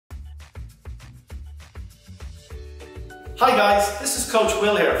Hi guys, this is Coach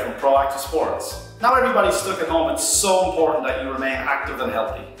Will here from Proactiv Sports. Now everybody's stuck at home, it's so important that you remain active and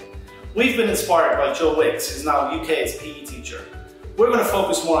healthy. We've been inspired by Joe Wicks, who's now UK's PE teacher. We're going to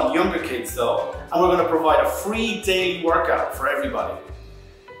focus more on younger kids though, and we're going to provide a free daily workout for everybody.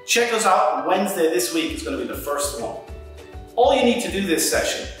 Check us out on Wednesday this week, is going to be the first one. All you need to do this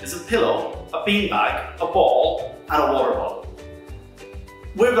session is a pillow, a beanbag, a ball and a water bottle.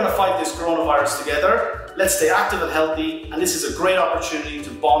 We're going to fight this coronavirus together. Let's stay active and healthy, and this is a great opportunity to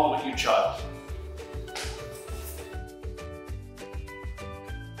bond with your child.